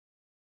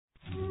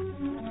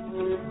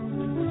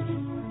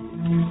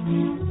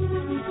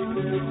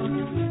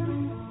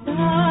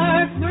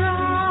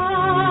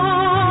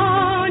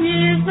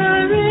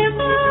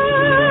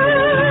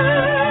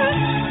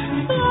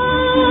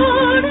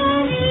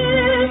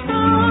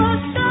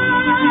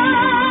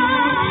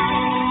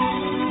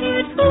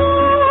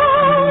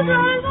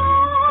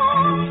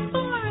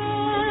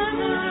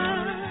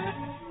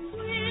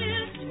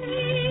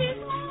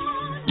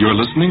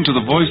You're listening to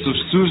the voice of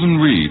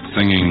Susan Reed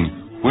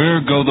singing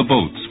Where Go the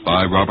Boats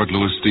by Robert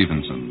Louis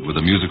Stevenson, with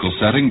a musical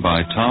setting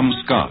by Tom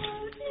Scott.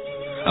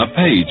 A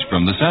page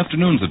from this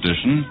afternoon's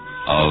edition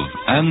of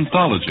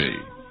Anthology.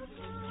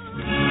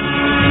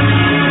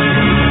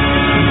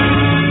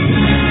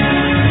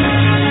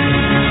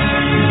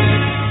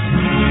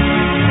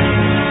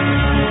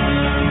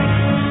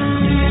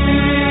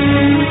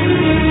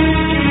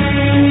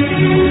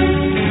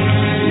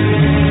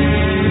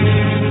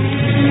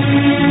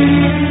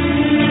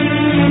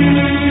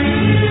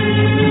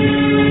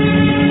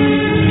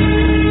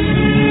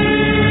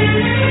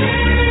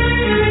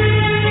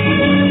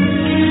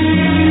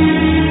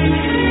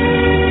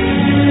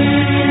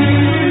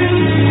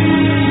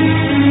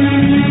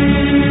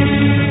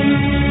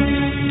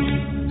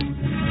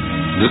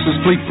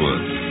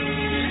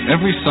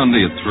 Every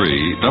Sunday at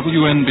 3,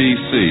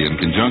 WNBC, in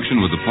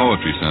conjunction with the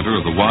Poetry Center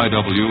of the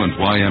YW and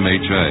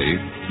YMHA,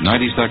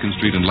 92nd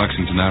Street and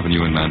Lexington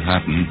Avenue in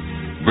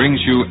Manhattan,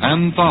 brings you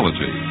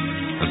Anthology,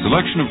 a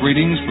selection of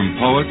readings from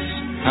poets,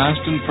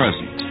 past and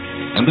present,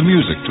 and the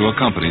music to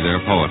accompany their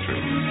poetry.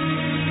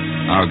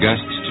 Our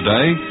guests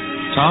today,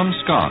 Tom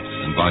Scott,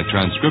 and by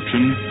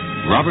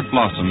transcription, Robert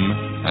Blossom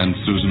and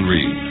Susan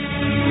Reed.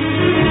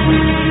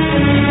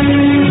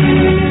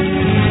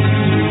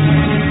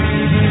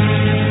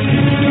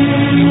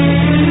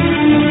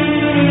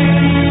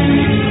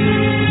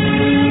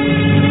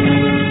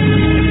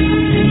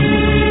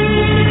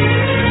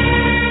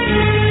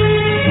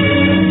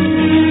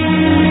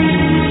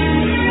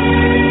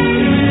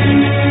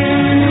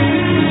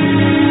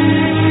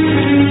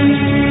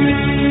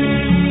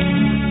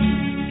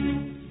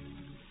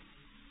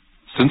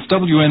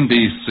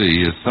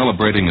 WNBC is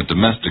celebrating a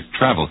domestic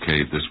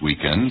travelcade this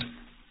weekend.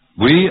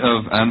 We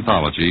of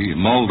Anthology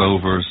mulled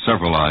over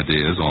several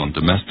ideas on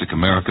domestic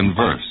American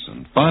verse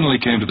and finally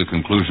came to the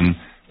conclusion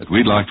that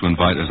we'd like to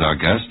invite as our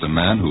guest a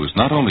man who has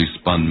not only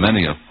spun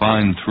many a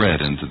fine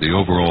thread into the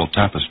overall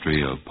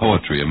tapestry of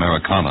poetry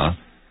Americana,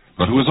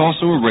 but who is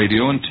also a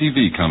radio and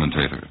TV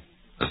commentator,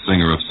 a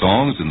singer of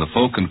songs in the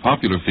folk and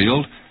popular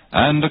field,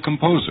 and a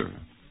composer.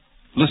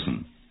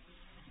 Listen.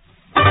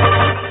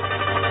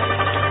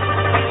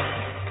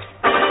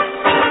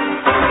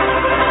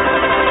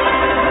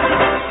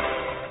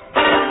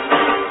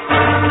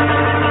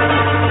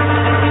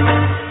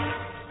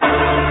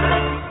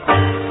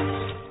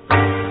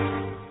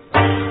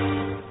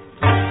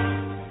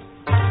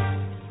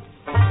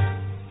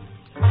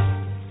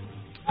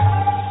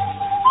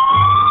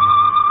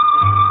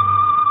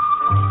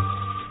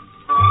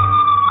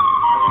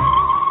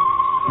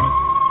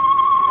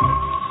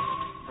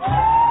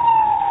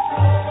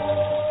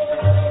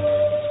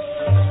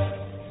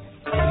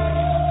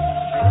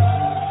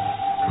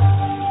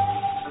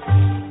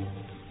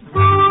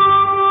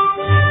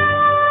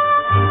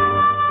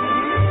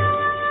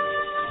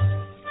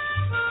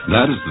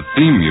 That is the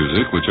theme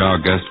music which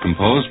our guest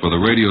composed for the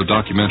radio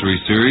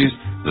documentary series,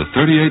 The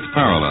 38th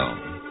Parallel.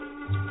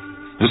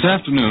 This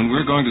afternoon,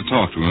 we're going to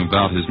talk to him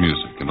about his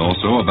music and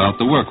also about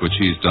the work which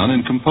he's done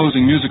in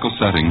composing musical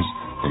settings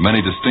for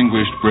many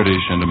distinguished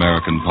British and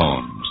American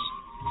poems.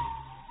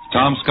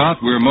 Tom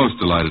Scott, we're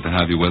most delighted to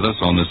have you with us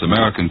on this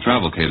American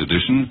Travelcade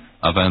edition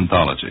of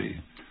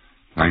Anthology.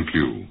 Thank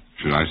you.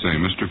 Should I say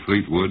Mr.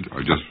 Fleetwood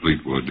or just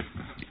Fleetwood?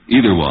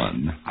 Either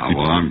one.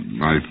 Well,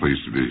 I'm very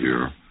pleased to be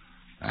here.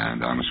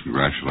 And I must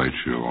congratulate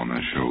you on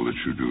that show that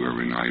you do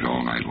every night, all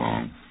night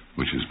long,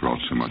 which has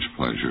brought so much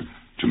pleasure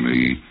to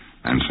me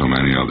and so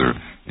many other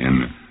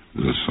in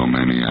the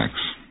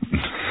So-Maniacs.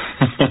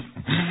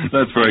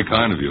 That's very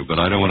kind of you,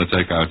 but I don't want to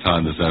take our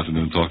time this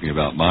afternoon talking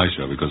about my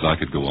show because I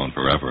could go on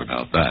forever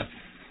about that.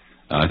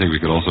 I think we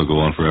could also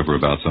go on forever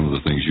about some of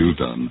the things you've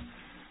done.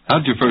 How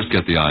did you first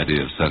get the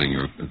idea of setting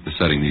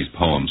these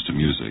poems to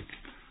music?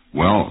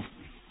 Well,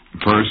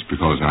 first,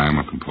 because I am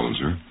a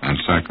composer, and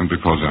second,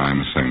 because I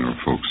am a singer of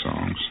folk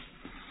songs.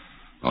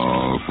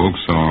 Folk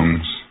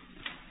songs,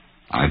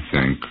 I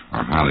think,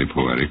 are highly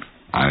poetic.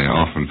 I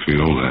often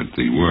feel that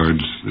the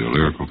words, the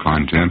lyrical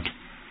content,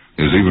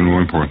 is even more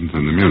important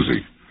than the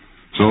music.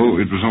 So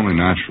it was only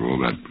natural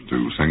that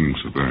through singing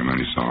so very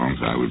many songs,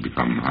 I would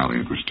become highly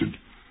interested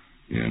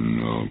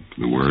in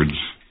the words,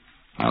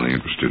 highly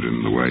interested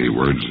in the way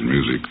words and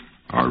music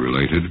are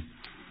related.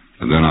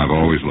 And then I've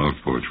always loved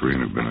poetry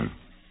and have been a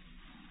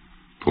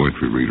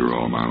poetry reader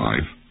all my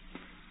life.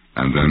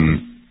 And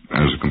then,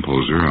 as a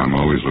composer, I'm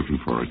always looking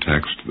for a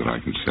text that I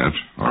can set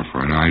or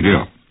for an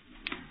idea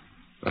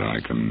that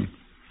I can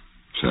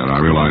set. I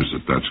realize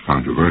that that's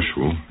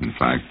controversial. In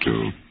fact,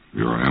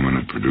 your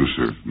eminent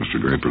producer,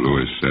 Mr. Draper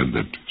Lewis, said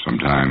that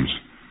sometimes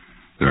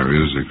there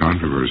is a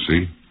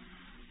controversy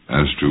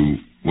as to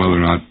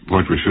whether or not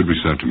poetry should be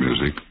set to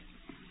music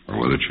or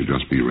whether it should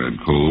just be read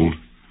cold.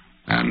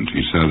 And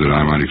he said that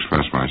I might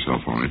express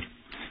myself on it.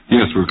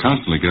 Yes, we're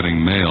constantly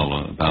getting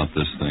mail about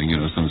this thing. You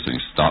know, some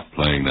saying, stop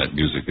playing that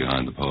music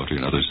behind the poetry,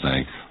 and others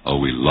saying, oh,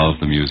 we love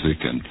the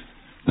music. And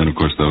then, of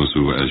course, those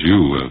who, as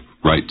you,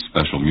 write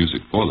special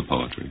music for the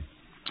poetry.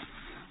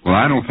 Well,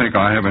 I don't think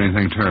I have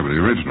anything terribly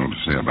original to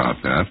say about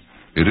that.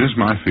 it is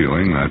my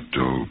feeling that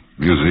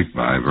music,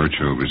 by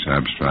virtue of its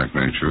abstract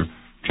nature,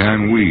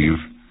 can weave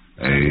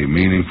a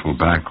meaningful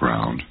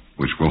background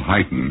which will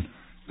heighten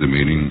the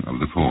meaning of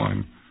the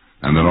poem,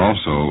 and that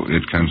also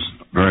it can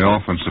very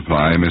often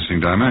supply a missing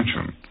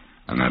dimension,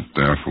 and that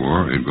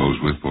therefore it goes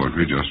with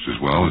poetry just as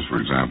well as, for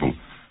example,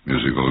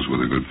 music goes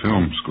with a good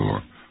film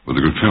score. With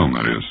a good film,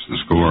 that is. The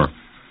score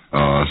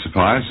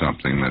supplies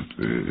something that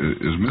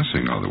is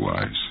missing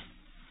otherwise.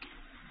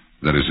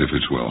 That is, if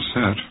it's well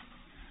set.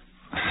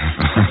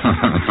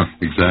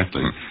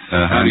 Exactly.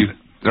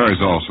 There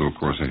is also, of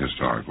course, a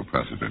historical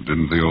precedent.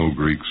 Didn't the old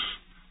Greeks,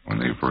 when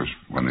they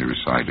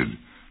recited,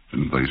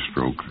 didn't they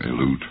stroke a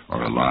lute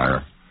or a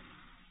lyre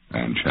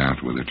and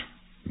chant with it?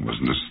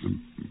 Wasn't this the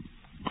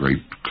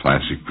great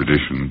classic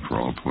tradition for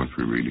all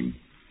poetry reading?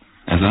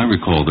 As I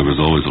recall, there was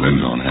always a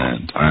lute on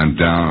hand. And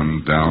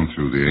down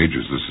through the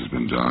ages this has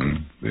been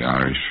done. The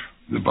Irish,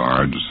 the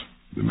bards,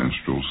 the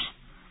minstrels,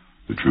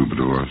 the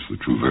troubadours, the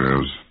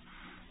trouvères,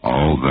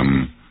 all of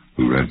them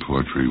who read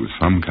poetry with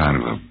some kind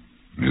of a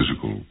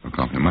musical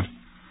accompaniment.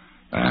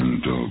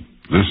 And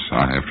this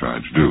I have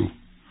tried to do.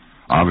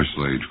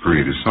 Obviously, to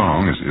create a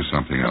song is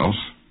something else.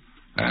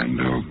 And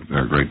there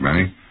are a great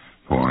many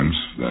poems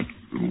that,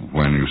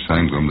 when you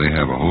sing them, they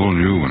have a whole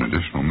new and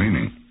additional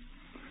meaning.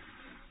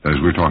 That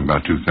is, we're talking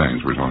about two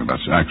things. We're talking about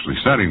actually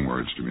setting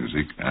words to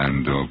music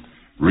and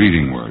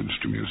reading words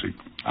to music.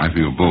 I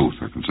feel both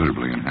are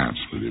considerably enhanced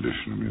by the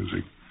addition of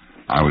music.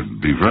 I would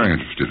be very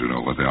interested to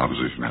know what the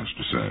opposition has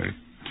to say.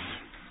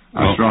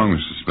 I strongly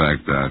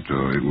suspect that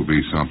it will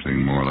be something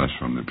more or less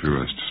from the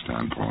purist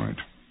standpoint.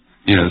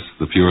 Yes,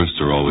 the purists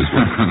are always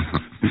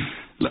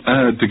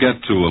right. To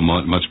get to a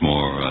much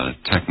more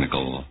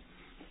technical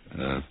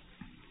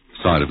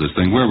side of this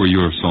thing, where were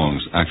your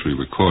songs actually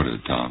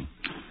recorded, Tom?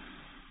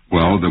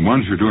 Well, the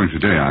ones you're doing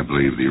today, I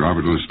believe, the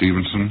Robert Louis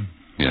Stevenson,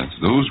 yes,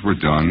 those were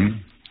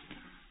done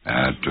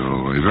at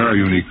a very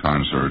unique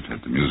concert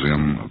at the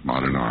Museum of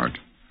Modern Art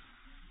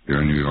here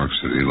in New York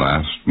City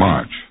last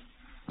March.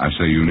 I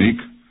say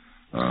unique,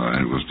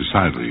 and it was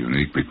decidedly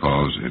unique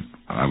because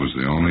I was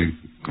the only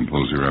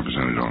composer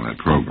represented on that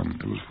program.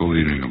 It was full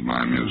eating of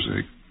my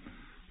music,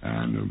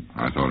 and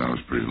I thought I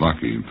was pretty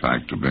lucky. In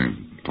fact, being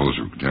a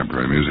composer of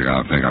contemporary music,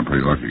 I think I'm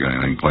pretty lucky to get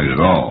anything played at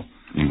all.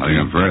 I think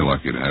I'm very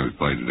lucky to have it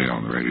played today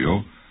on the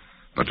radio,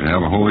 but to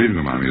have a whole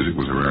evening of my music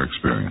was a rare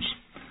experience.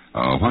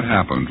 What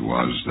happened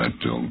was that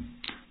a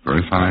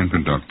very fine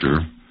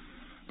conductor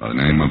by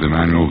the name of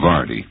Emmanuel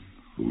Vardy,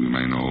 who we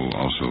may know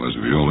also as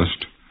a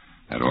violist,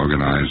 had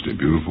organized a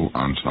beautiful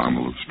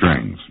ensemble of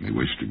strings, and he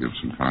wished to give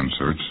some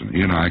concerts, and he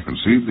and I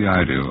conceived the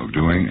idea of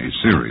doing a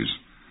series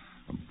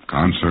of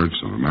concerts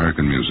of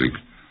American music,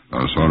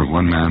 sort of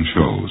one-man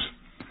shows,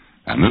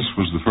 and this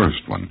was the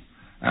first one.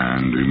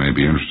 And you may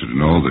be interested to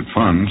know that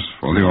funds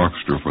for the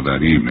orchestra for that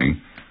evening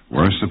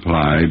were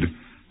supplied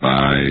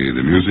by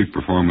the Music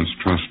Performance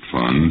Trust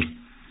Fund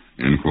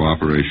in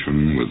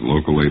cooperation with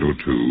Local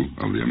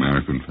 802 of the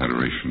American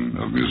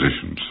Federation of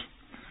Musicians,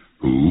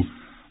 who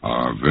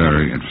are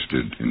very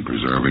interested in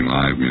preserving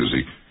live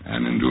music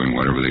and in doing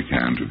whatever they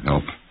can to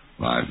help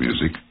live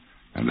music.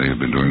 And they have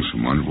been doing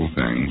some wonderful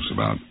things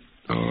about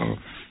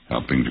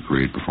helping to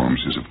create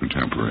performances of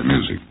contemporary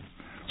music.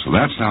 So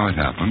that's how it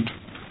happened.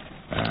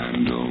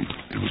 And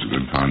it was a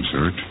good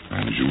concert,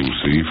 and as you will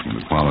see from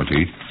the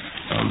quality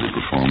of the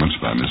performance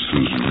by Miss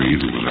Susan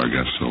Reed, who was our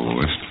guest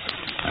soloist,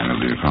 and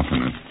of the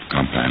accompaniment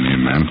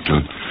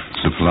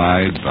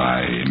supplied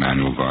by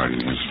Emmanuel Vardy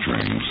and his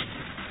strings.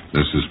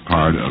 This is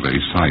part of a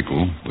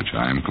cycle which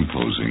I am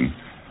composing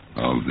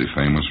of the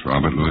famous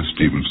Robert Louis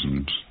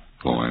Stevenson's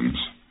poems,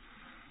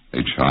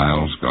 A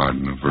Child's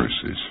Garden of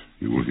Verses.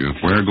 You will hear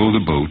Where Go the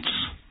Boats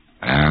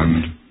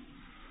and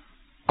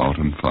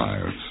Autumn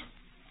Fires.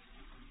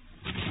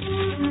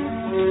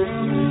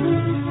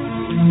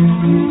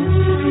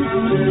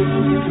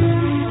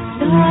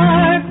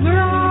 Dark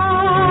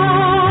brown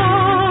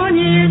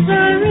is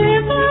the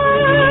river,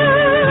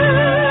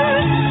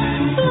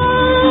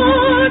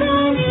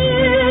 golden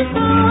is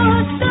the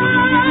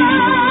sky.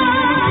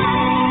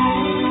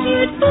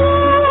 It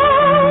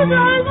goes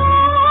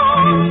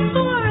along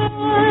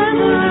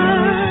forever,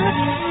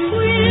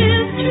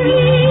 with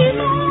trees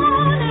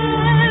on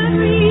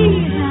every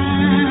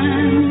hand.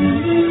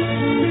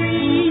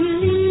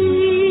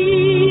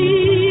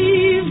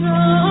 Leaves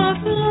of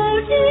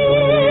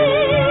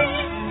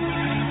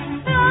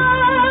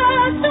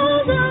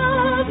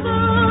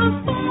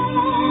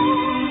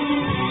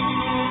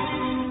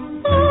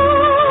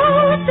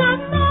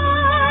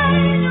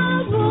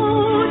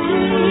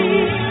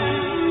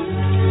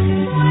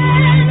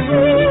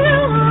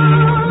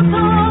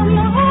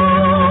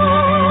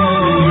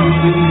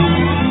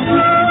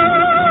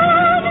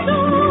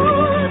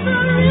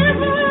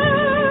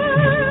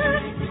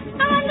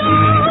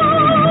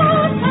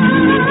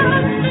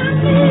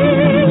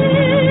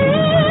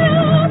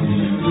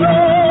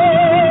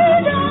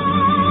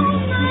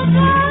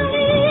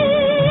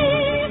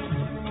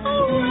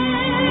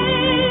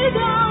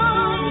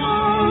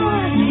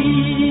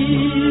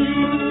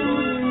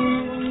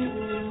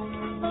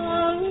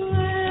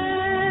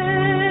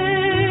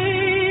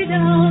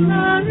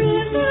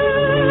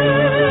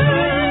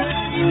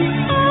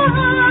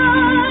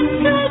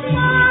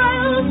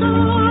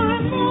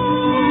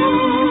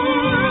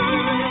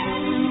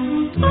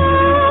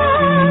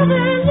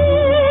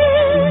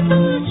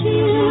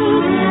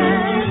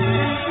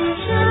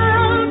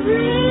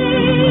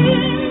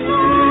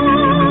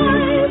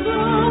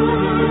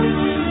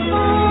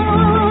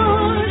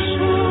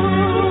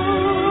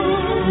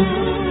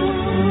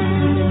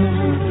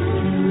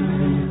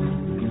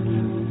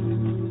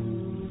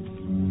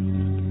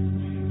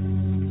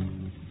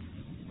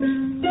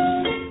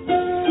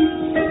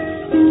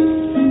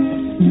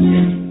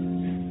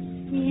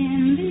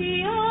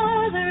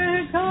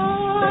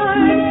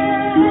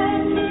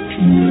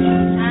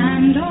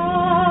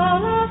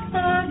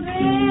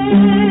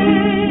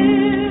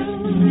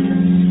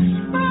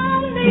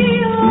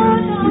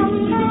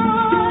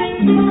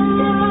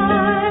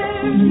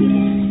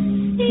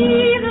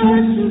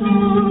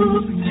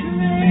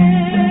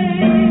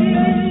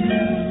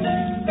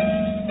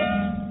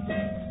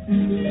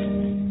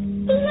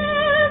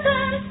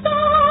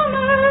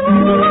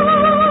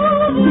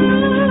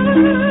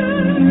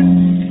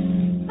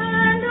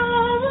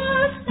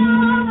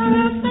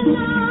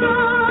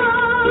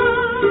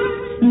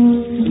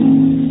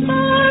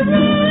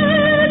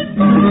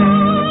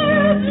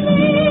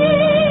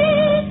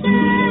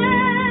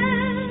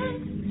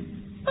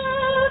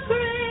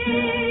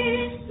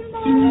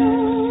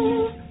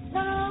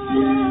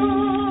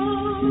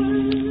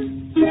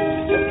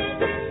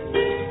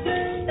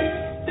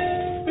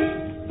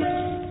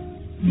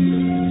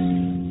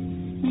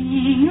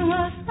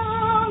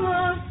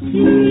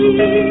Something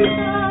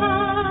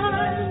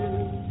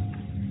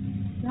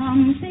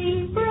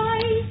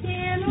bright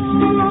in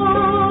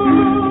all,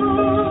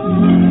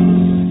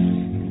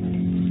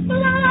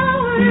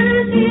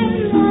 flowers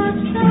in the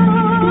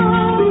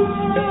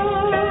shower,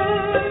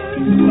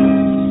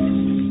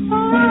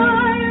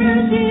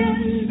 fires in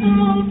the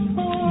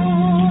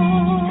fall,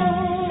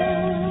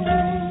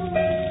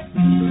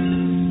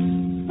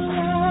 flowers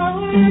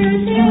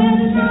in the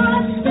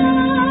sun,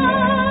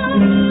 fires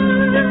in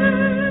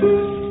the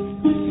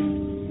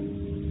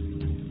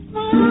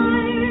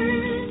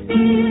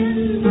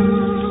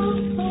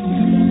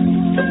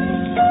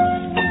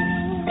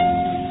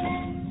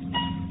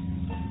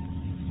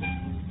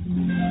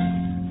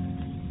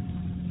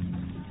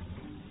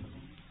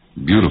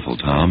Beautiful,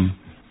 Tom.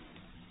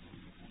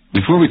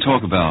 Before we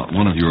talk about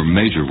one of your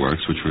major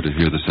works, which we're to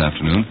hear this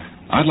afternoon,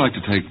 I'd like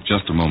to take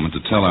just a moment to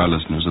tell our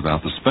listeners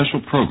about the special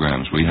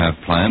programs we have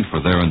planned for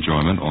their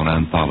enjoyment on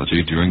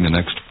Anthology during the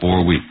next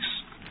 4 weeks.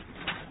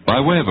 By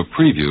way of a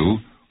preview,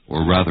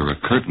 or rather a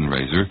curtain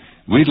raiser,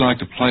 we'd like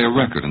to play a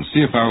record and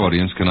see if our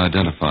audience can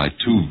identify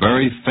two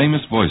very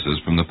famous voices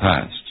from the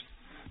past.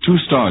 Two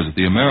stars at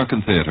the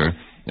American theater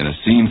in a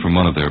scene from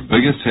one of their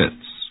biggest hits.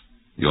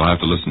 You'll have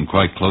to listen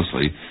quite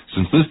closely,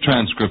 since this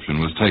transcription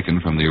was taken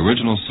from the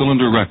original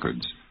cylinder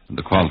records, and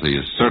the quality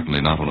is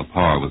certainly not on a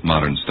par with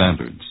modern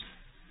standards.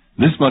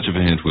 This much of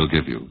a hint we'll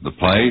give you. The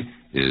play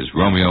is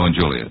Romeo and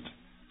Juliet.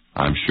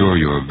 I'm sure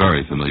you're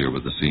very familiar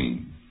with the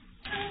scene.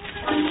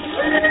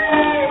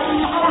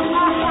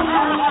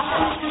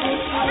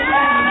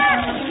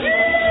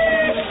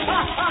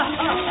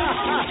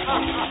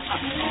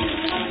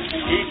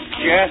 He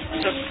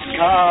casts the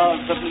scars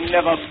that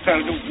never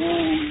felt a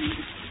wound.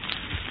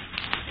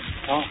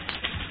 Oh,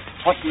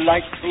 what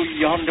light through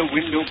yonder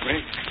window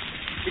breaks?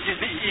 It is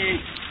the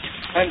east,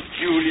 and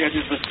Juliet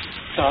is the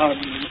sun.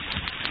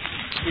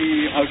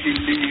 See how she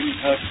leans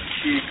her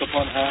cheek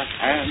upon her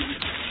hand.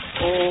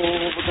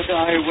 Oh, that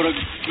I were a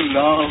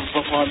glove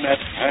upon that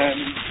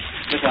hand,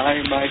 that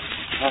I might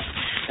touch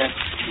that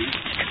cheek.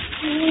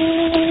 Oh,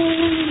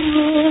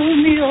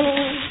 Romeo,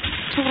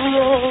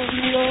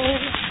 Romeo,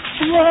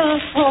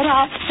 wherefore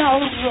art thou,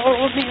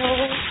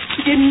 Romeo,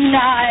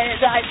 deny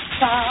thy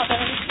father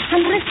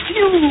and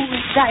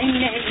refuse thy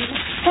name?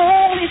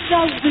 Oh, if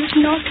thou wilt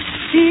not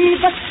see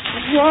but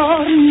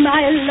warn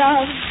my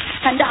love,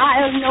 and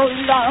I'll no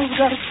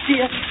longer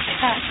fear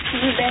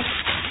Capulet.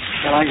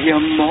 Shall I hear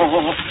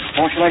more,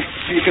 or shall I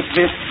speak of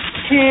this?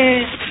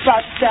 'Tis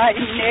but thy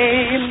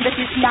name that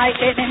is my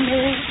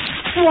enemy.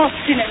 What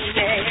in a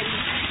name,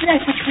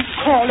 that which we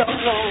call a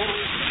rose,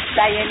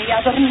 by any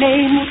other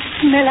name would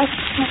smell as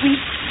sweet.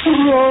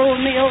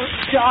 Romeo,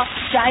 doff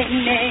thy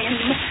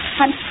name,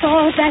 and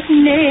for that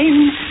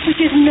name,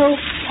 which is no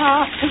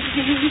part of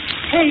thee,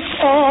 take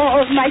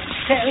all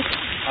myself.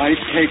 I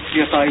take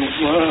thee at thy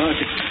word.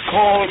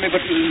 Call me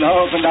but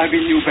love, and I be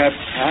new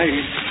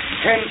baptized.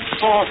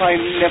 Henceforth I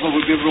never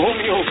will be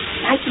Romeo.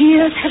 My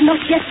ears have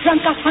not yet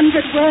drunk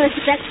 100 words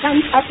that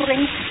sound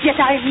uttering, yet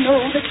I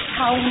know the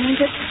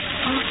sound.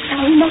 Art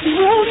thou not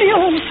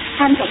Romeo,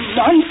 and the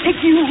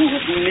Montague?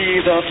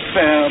 Neither,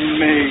 fair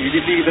maid,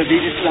 neither thee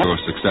dislike. Your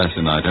success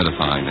in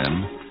identifying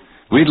them,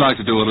 we'd like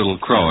to do a little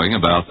crowing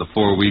about the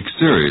 4-week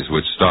series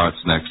which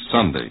starts next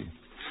Sunday.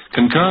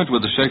 Concurrent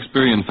with the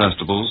Shakespearean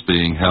festivals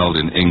being held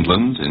in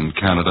England, in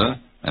Canada,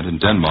 and in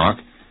Denmark,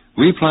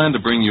 we plan to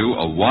bring you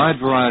a wide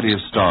variety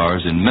of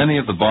stars in many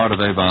of the Bard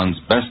of Avon's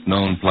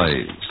best-known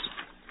plays.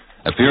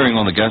 Appearing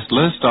on the guest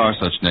list are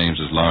such names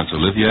as Laurence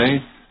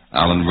Olivier,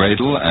 Alan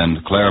Radel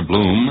and Claire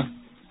Bloom,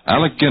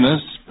 Alec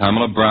Guinness,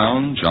 Pamela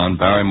Brown, John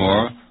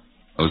Barrymore,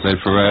 Jose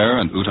Ferrer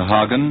and Uta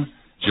Hagen,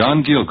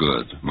 John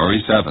Gielgud,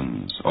 Maurice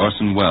Evans,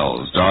 Orson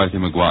Welles, Dorothy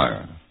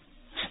McGuire.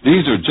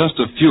 These are just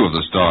a few of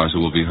the stars who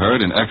will be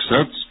heard in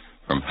excerpts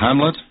from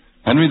Hamlet,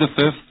 Henry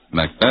V,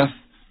 Macbeth,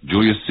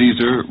 Julius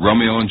Caesar,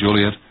 Romeo and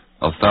Juliet,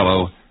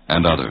 Othello,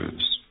 and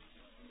others.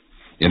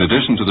 In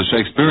addition to the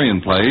Shakespearean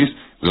plays,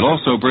 we'll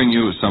also bring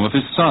you some of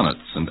his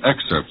sonnets and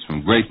excerpts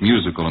from great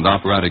musical and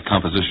operatic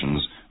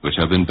compositions which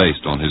have been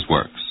based on his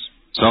works.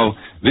 So,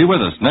 be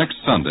with us next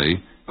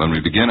Sunday when we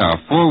begin our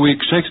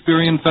 4-week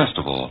Shakespearean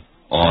Festival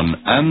on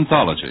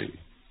Anthology.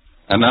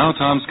 And now,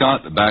 Tom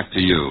Scott, back to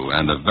you,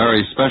 and a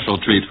very special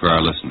treat for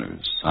our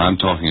listeners. I'm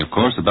talking, of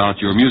course, about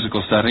your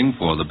musical setting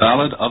for the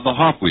Ballad of the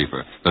Harp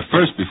Weaver. But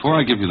first, before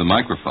I give you the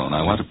microphone,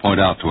 I want to point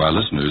out to our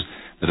listeners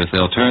that if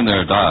they'll turn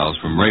their dials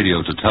from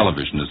radio to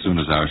television as soon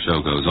as our show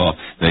goes off,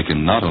 they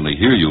can not only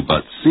hear you,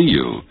 but see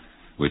you,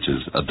 which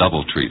is a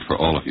double treat for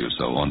all of you.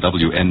 So on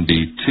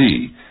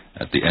WNBT,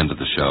 at the end of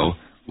the show,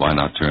 why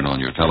not turn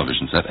on your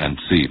television set and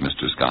see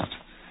Mr. Scott?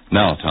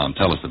 Now, Tom,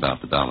 tell us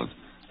about the Ballad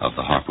of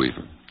the Harp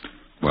Weaver.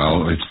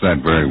 Well, it's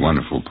that very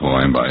wonderful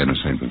poem by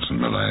St.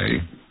 Vincent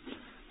Millay.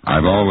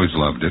 I've always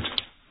loved it,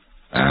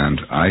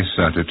 and I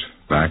set it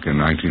back in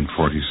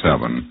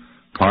 1947,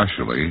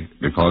 partially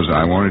because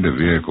I wanted a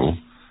vehicle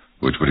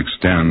which would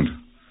extend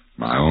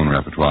my own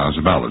repertoire as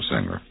a ballad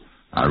singer.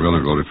 I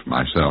really wrote it for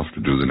myself to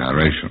do the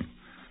narration.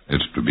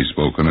 It's to be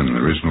spoken in an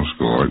original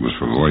score. It was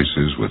for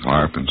voices with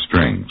harp and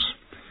strings.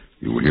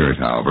 You will hear it,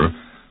 however,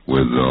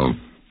 with,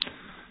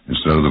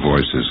 instead of the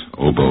voices,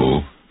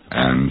 oboe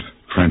and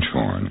French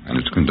horn, and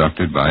it's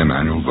conducted by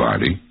Emmanuel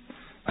Vardy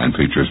and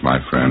features my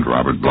friend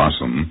Robert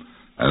Blossom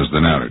as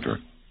the narrator.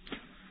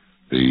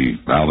 The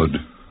Ballad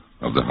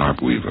of the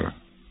Harp Weaver.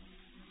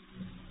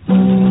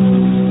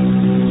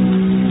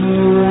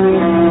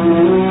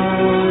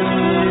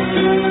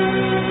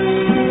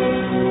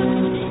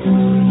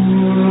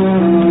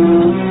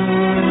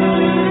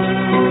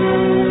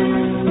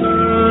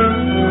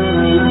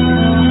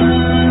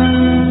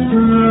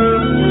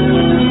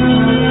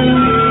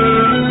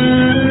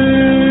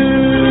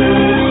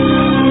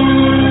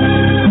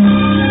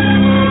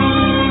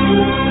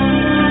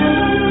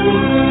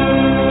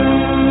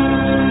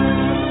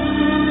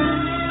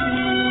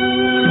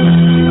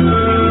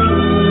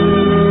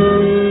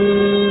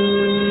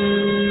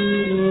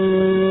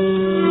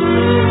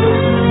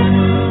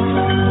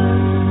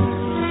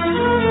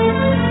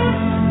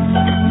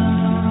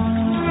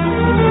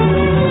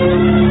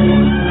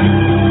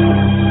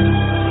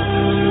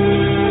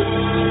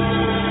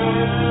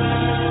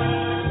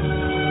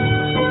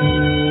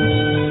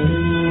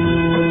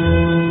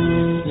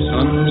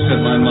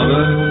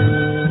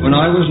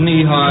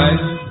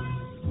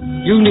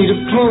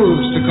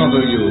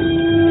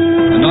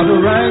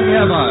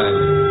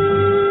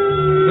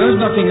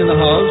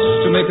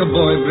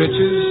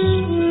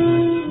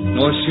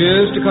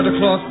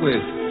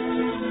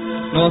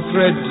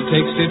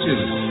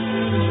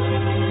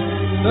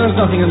 There's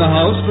nothing in the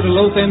house but a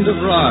loaf end of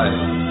rye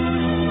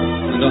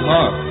and a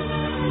harp.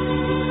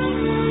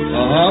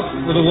 A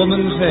harp with a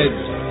woman's head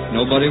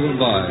nobody will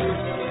buy.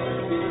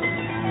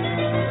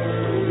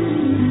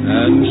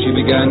 And she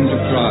began to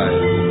cry.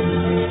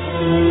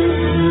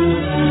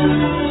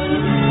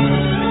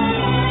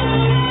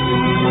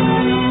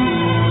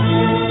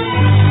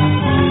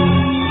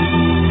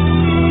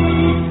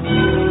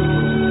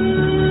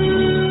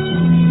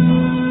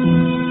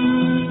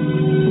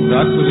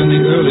 That was in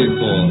the early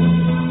fall.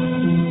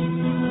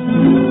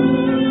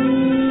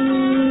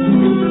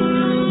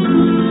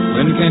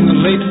 When came the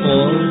late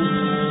fall,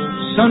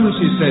 "Son,"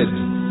 she said,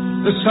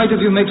 "the sight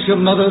of you makes your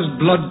mother's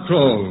blood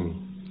crawl.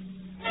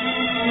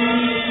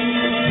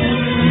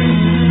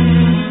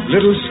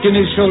 Little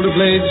skinny shoulder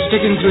blades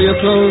sticking through your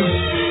clothes,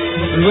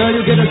 and where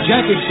you get a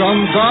jacket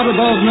from, God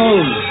above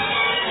knows.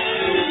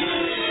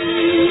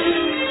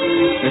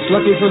 It's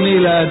lucky for me,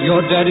 lad,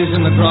 your daddy's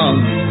in the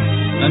ground,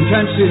 and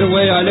can't see the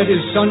way I let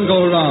his son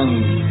go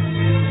round."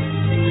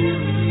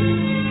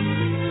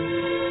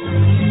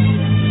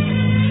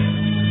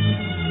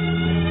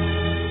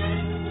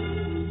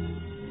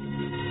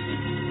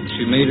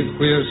 She made a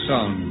queer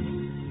sound.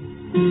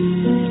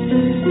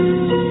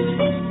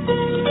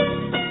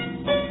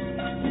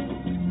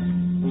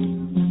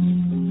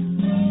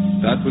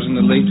 That was in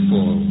the late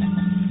fall.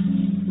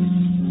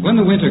 When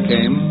the winter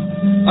came,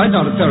 I'd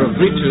not a pair of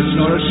breeches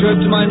nor a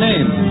shirt to my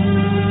name.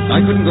 I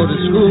couldn't go to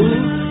school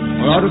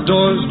or out of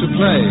doors to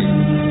play.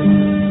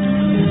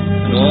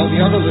 And all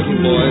the other little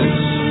boys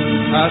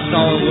passed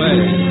our way.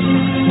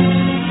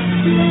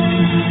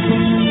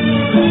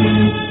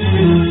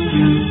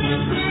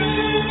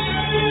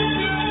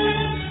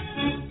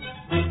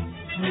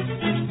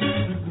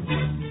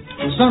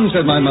 "Son,"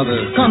 said my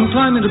mother, "come,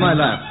 climb into my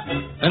lap,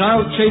 and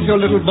I'll chafe your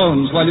little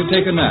bones while you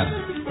take a nap."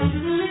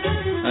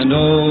 And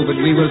oh, but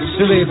we were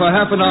silly for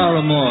half an hour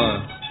or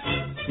more.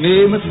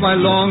 Me with my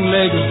long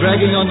legs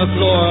dragging on the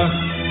floor,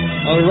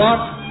 a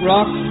rock,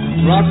 rock,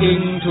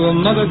 rocking to a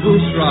Mother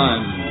Goose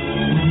rhyme.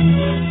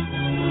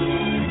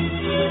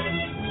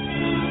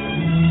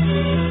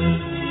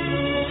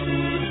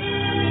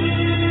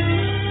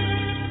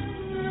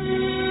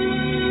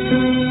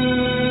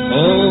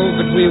 Oh,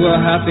 but we were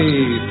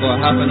happy for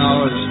half an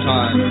hour's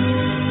time.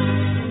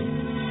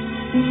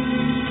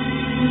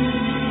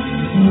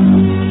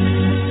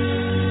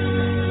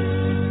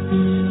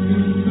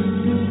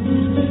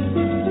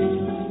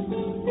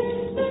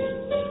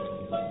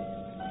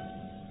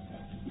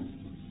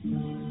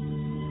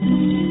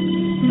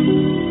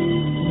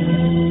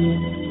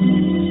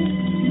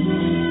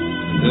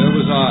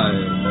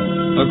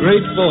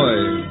 Great boy,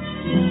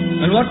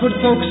 and what would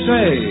folks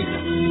say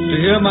to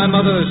hear my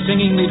mother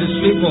singing me to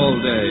sleep all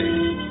day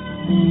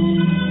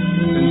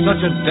in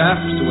such a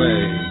daft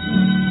way?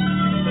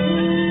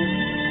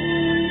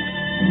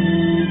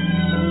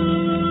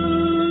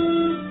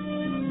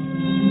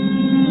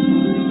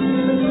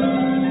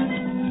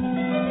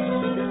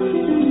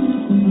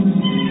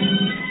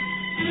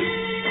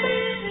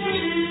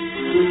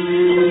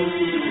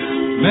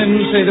 Men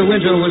say the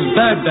winter was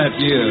bad that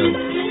year.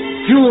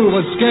 Fuel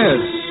was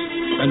scarce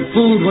and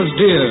food was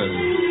dear.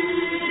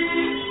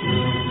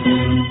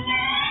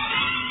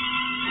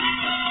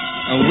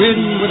 A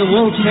wind with a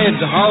wolf's head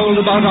howled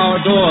about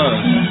our door,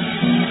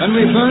 and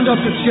we burned up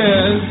the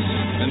chairs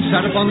and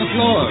sat upon the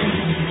floor.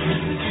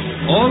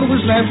 All that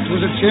was left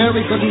was a chair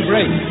we couldn't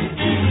break,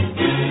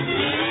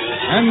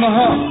 and the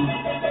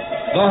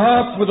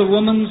harp with a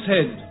woman's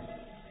head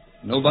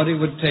nobody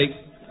would take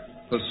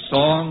for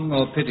song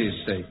or pity's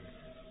sake.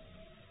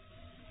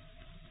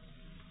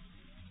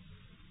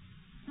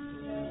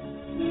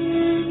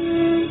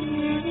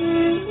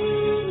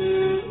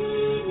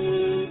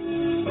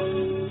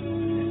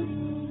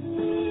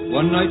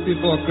 one night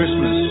before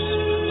Christmas,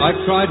 I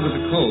cried with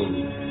a cold.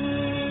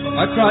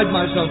 I cried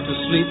myself to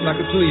sleep like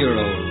a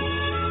 2-year-old.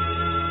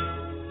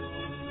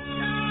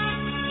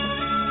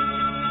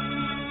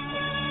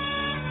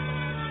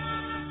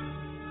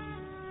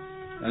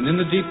 And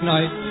in the deep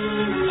night,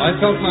 I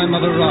felt my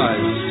mother rise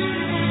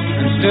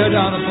and stare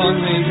down upon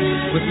me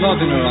with love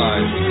in her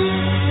eyes.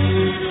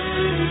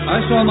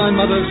 I saw my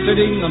mother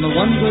sitting on the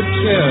one good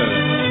chair,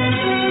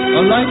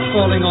 a light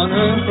falling on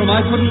her from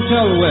I couldn't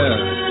tell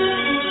where,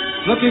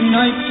 looking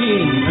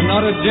 19 and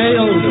not a day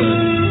older,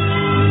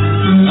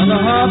 and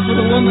the harp with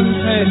a woman's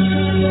head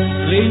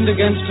leaned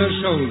against her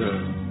shoulder.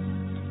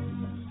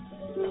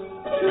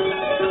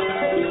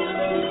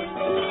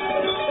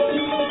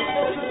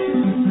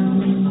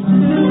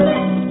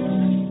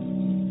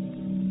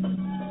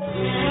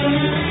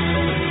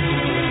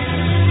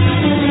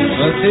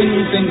 Her thin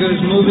fingers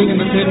moving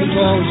in the thin,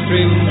 tall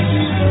strings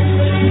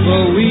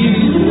were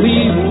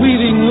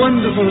weaving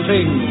wonderful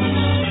things.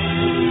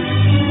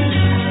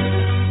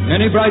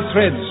 Many bright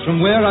threads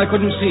from where I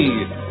couldn't see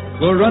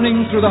were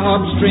running through the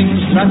harp strings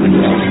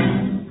rapidly.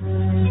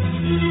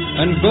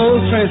 And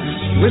gold threads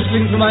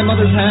whistling through my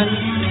mother's hand,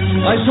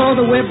 I saw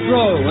the web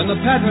grow and the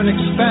pattern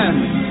expand.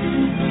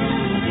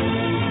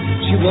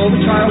 She wove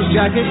a child's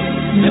jacket,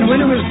 and when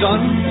it was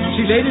done,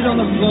 she laid it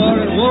on the floor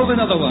and wove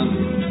another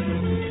one.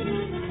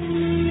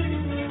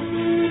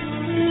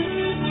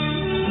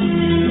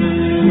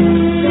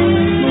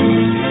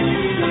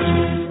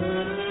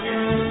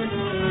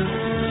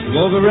 She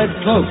wove a red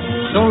cloak,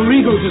 so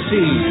regal to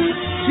see.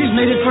 She's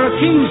made it for a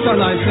king's son,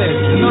 I said,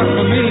 and not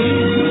for me.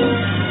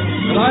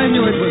 But I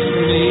knew it was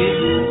for me.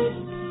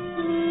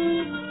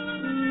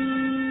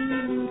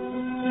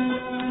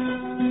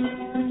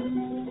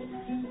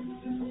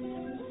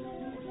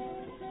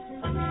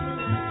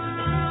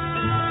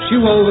 She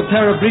wove a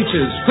pair of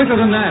breeches quicker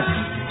than that.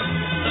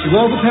 She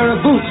wove a pair of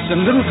boots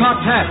and a little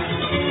cocked hat.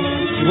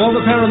 She wove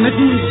a pair of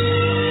mittens.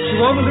 She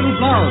wove a little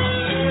blouse.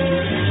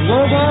 She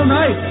wove all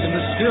night in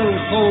the still,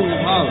 cold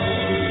house.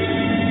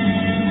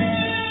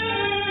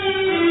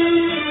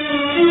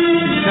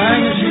 She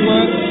sang as she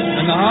worked,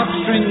 and the harp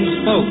strings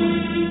spoke.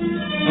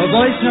 Her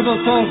voice never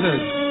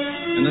faltered,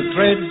 and the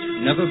thread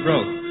never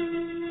broke.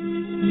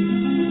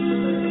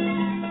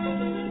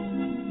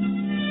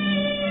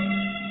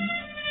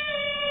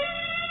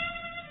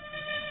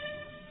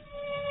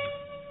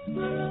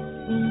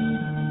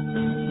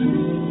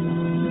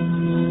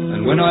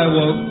 And when I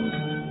awoke,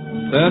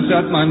 there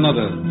sat my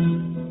mother,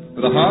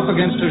 with a harp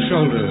against her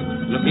shoulder,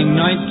 looking 19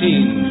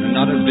 and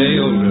not a day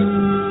older.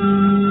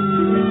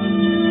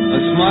 A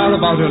smile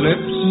about her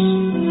lips,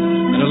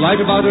 and a light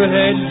about her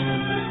head,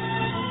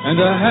 and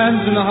her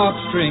hands in the harp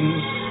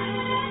strings,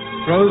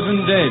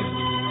 frozen dead.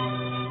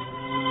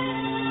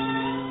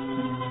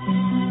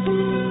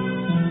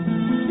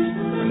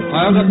 And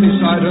piled up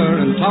beside her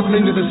and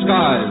toppling to the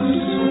skies,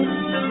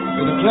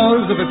 were the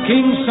clothes of a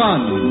king's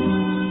son,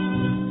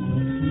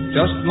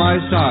 just my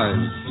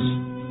size.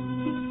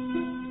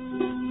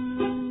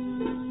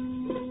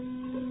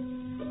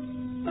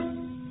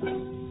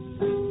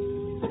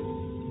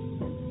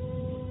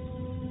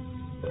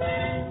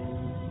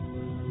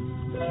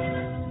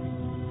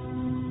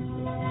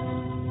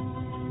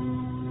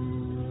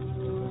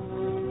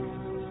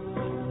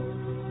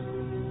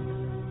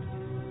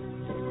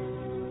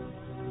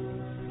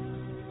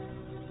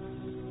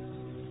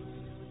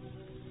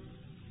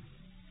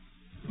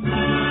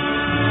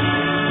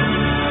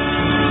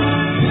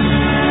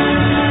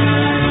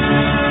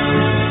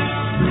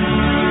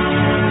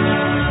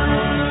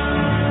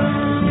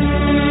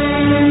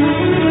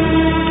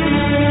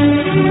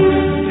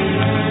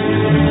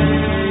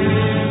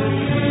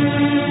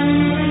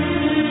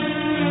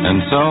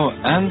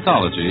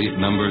 Anthology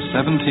number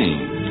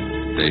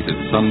 17, dated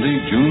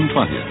Sunday, June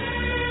 20th.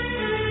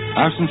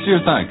 Our sincere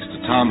thanks to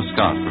Tom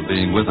Scott for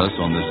being with us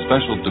on this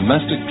special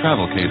domestic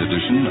travelcade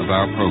edition of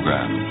our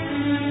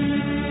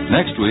program.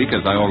 Next week,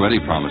 as I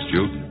already promised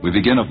you, we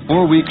begin a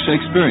 4-week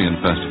Shakespearean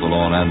festival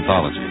on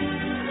Anthology.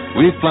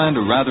 We've planned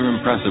a rather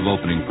impressive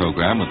opening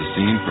program with a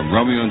scene from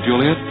Romeo and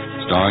Juliet,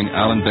 starring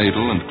Alan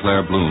Badel and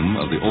Claire Bloom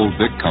of the Old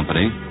Vic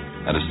Company,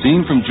 and a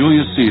scene from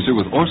Julius Caesar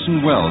with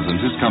Orson Welles and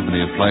his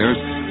company of players,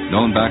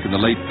 known back in the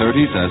late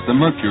 30s as the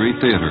Mercury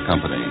Theater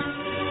Company.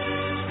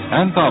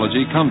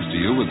 Anthology comes to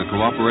you with the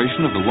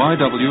cooperation of the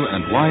YW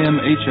and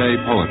YMHA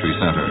Poetry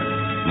Center,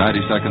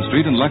 92nd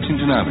Street and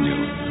Lexington Avenue.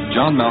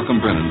 John Malcolm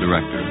Brennan,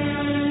 director.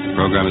 The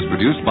program is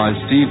produced by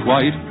Steve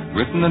White,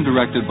 written and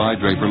directed by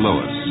Draper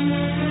Lewis.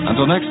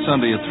 Until next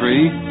Sunday at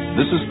 3,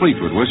 this is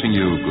Fleetwood wishing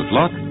you good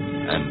luck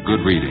and good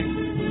reading.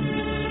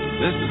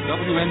 This is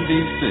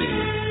WNBC,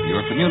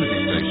 your community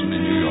station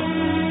in New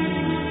York.